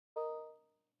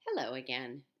Hello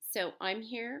again. So I'm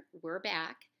here, we're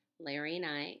back, Larry and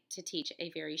I, to teach a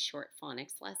very short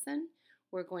phonics lesson.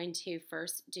 We're going to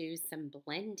first do some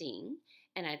blending,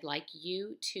 and I'd like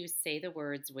you to say the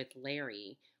words with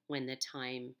Larry when the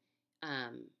time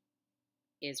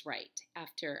is right,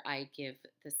 after I give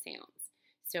the sounds.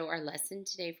 So our lesson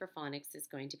today for phonics is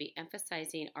going to be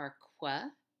emphasizing our qu,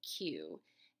 q,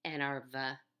 and our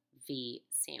v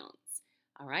sounds.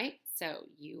 All right, so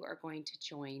you are going to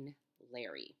join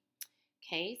Larry.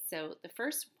 Okay, so the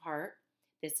first part,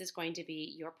 this is going to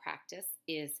be your practice,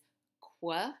 is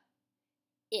qu,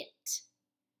 it.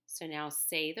 So now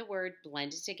say the word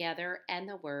blended together, and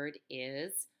the word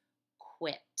is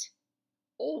quit.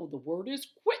 Oh, the word is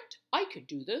quit. I could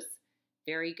do this.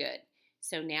 Very good.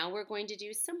 So now we're going to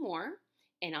do some more,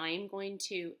 and I am going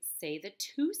to say the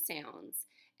two sounds,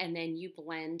 and then you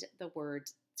blend the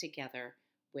words together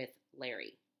with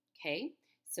Larry. Okay,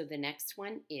 so the next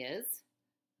one is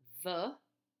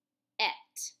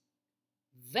et.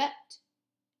 Vet.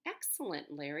 Excellent,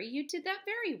 Larry. You did that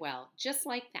very well, just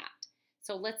like that.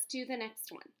 So let's do the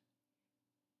next one.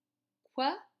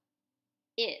 Qu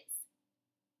is.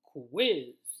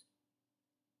 Quiz.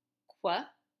 Qu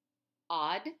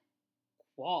odd.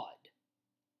 Quad.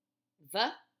 V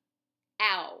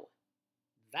ow.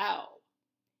 Vow.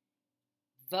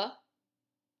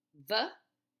 V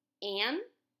an.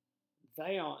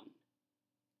 Van.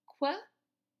 Qu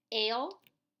ale.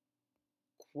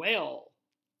 Quail.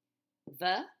 V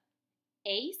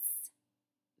ace.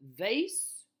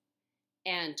 Vase.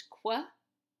 And qu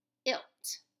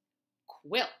ilt.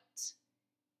 Quilt.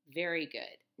 Very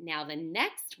good. Now the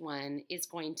next one is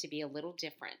going to be a little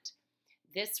different.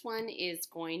 This one is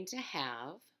going to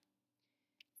have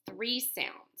three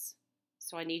sounds.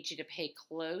 So I need you to pay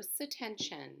close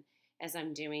attention as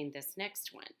I'm doing this next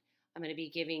one. I'm going to be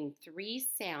giving three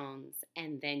sounds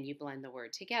and then you blend the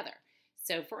word together.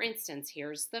 So for instance,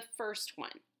 here's the first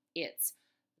one. It's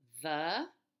the,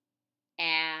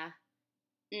 a,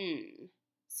 n.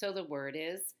 So the word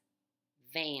is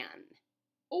van.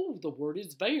 Oh, the word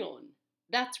is van.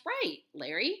 That's right,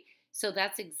 Larry. So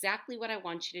that's exactly what I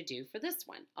want you to do for this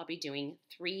one. I'll be doing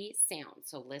three sounds.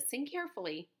 So listen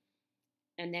carefully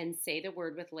and then say the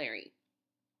word with Larry.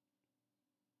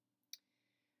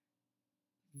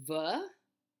 V,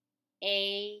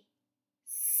 a,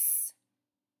 s.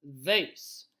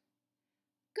 Vase.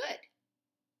 Good.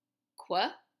 Qu,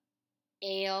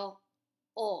 ale,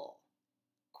 ol.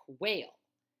 Quail.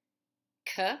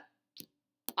 K,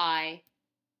 I,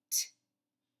 t.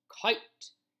 Kite.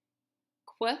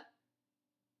 Qu,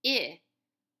 I,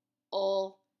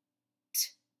 ol, t.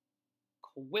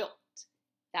 Quilt.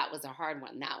 That was a hard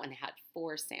one. That one had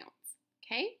four sounds.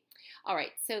 Okay? All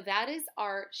right, so that is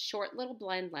our short little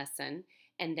blend lesson,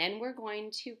 and then we're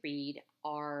going to read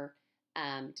our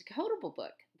Decodable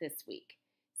book this week.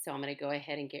 So I'm going to go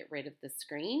ahead and get rid of the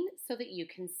screen so that you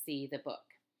can see the book.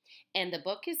 And the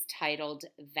book is titled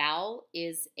Val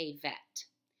is a Vet.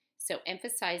 So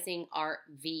emphasizing our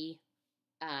V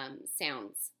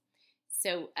sounds.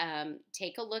 So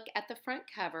take a look at the front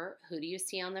cover. Who do you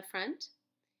see on the front?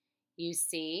 You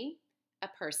see a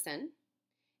person,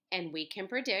 and we can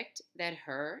predict that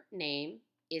her name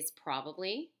is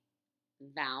probably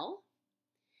Val,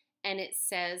 and it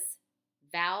says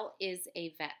Val is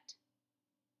a vet.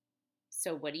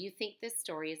 So what do you think this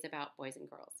story is about, boys and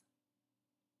girls?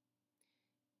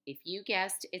 If you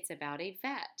guessed it's about a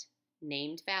vet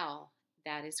named Val,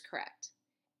 that is correct.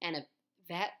 And a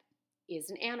vet is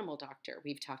an animal doctor.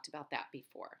 We've talked about that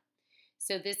before.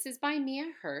 So this is by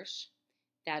Mia Hirsch.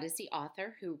 That is the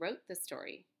author who wrote the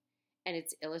story. And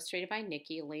it's illustrated by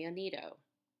Nikki Leonido,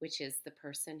 which is the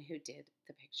person who did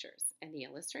the pictures and the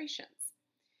illustrations.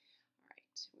 All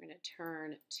right, we're going to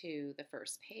turn to the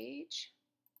first page.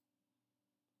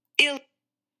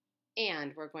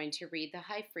 And we're going to read the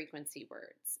high frequency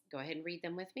words. Go ahead and read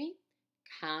them with me.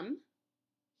 Come,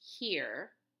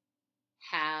 hear,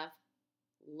 have,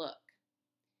 look.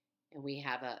 And we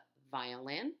have a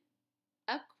violin,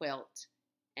 a quilt,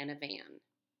 and a van.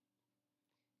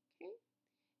 Okay,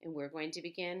 and we're going to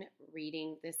begin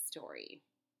reading this story.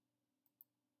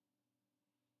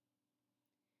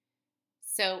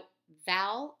 So,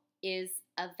 Val is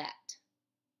a vet.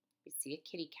 We see a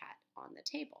kitty cat on the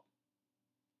table.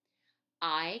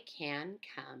 I can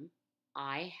come.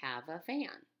 I have a van.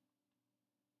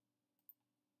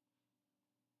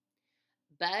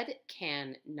 Bud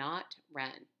can not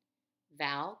run.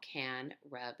 Val can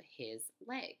rub his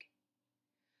leg.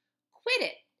 Quit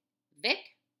it, Vic.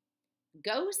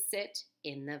 Go sit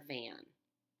in the van.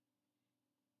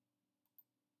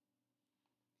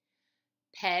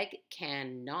 Peg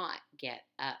cannot get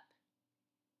up.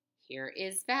 Here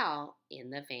is Val in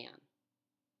the van.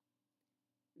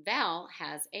 Val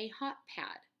has a hot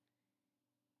pad.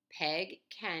 Peg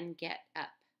can get up.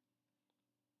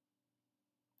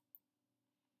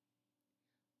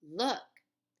 Look,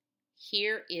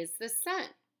 here is the sun.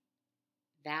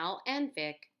 Val and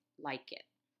Vic like it.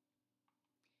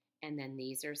 And then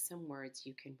these are some words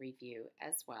you can review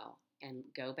as well and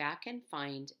go back and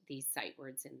find these sight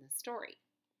words in the story.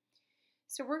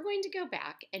 So we're going to go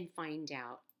back and find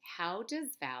out, how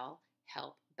does Val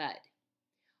help Bud?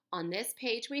 On this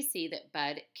page we see that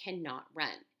Bud cannot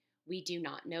run. We do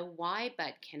not know why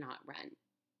Bud cannot run.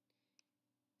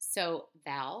 So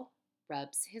Val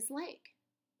rubs his leg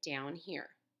down here.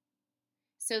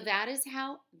 So that is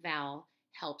how Val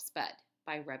helps Bud,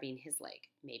 by rubbing his leg.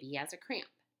 Maybe he has a cramp.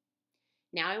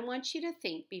 Now I want you to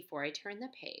think, before I turn the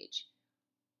page,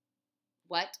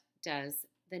 what does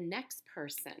the next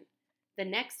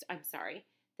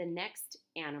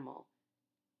animal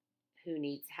who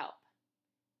needs help,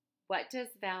 what does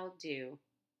Val do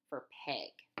for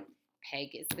Peg?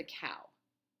 Peg is the cow.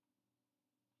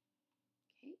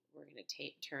 Okay, we're going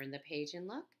to turn the page and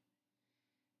look.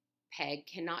 Peg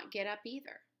cannot get up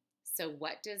either. So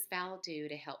what does Val do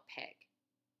to help Peg?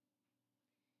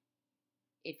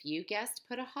 If you guessed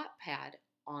put a hot pad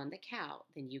on the cow,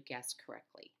 then you guessed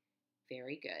correctly.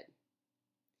 Very good.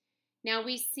 Now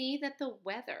we see that the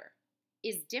weather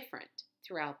is different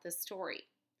throughout the story.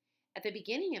 At the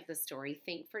beginning of the story,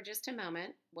 think for just a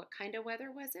moment, what kind of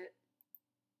weather was it?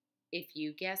 If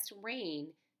you guessed rain,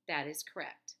 that is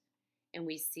correct. And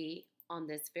we see on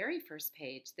this very first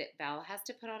page that Val has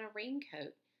to put on a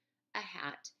raincoat, a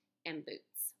hat, and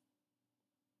boots.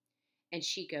 And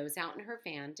she goes out in her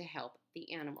van to help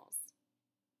the animals.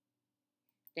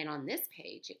 Then on this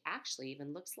page, it actually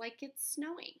even looks like it's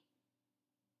snowing.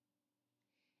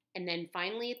 And then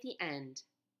finally at the end,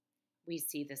 we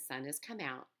see the sun has come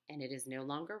out and it is no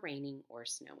longer raining or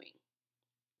snowing.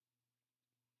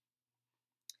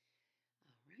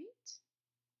 All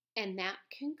right. And that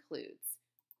concludes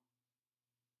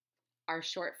our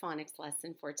short phonics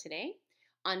lesson for today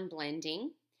on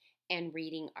blending and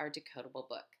reading our decodable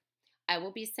book. I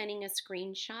will be sending a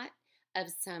screenshot of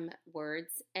some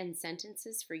words and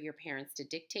sentences for your parents to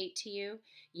dictate to you.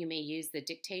 You may use the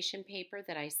dictation paper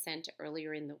that I sent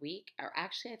earlier in the week, or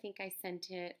actually I think I sent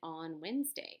it on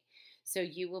Wednesday. So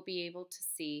you will be able to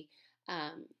see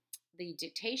the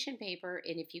dictation paper,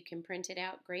 and if you can print it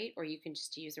out, great, or you can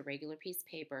just use a regular piece of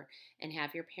paper and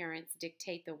have your parents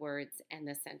dictate the words and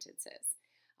the sentences.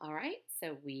 All right,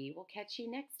 so we will catch you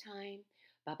next time.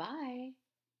 Bye-bye.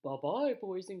 Bye-bye,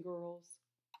 boys and girls.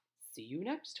 See you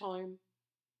next time.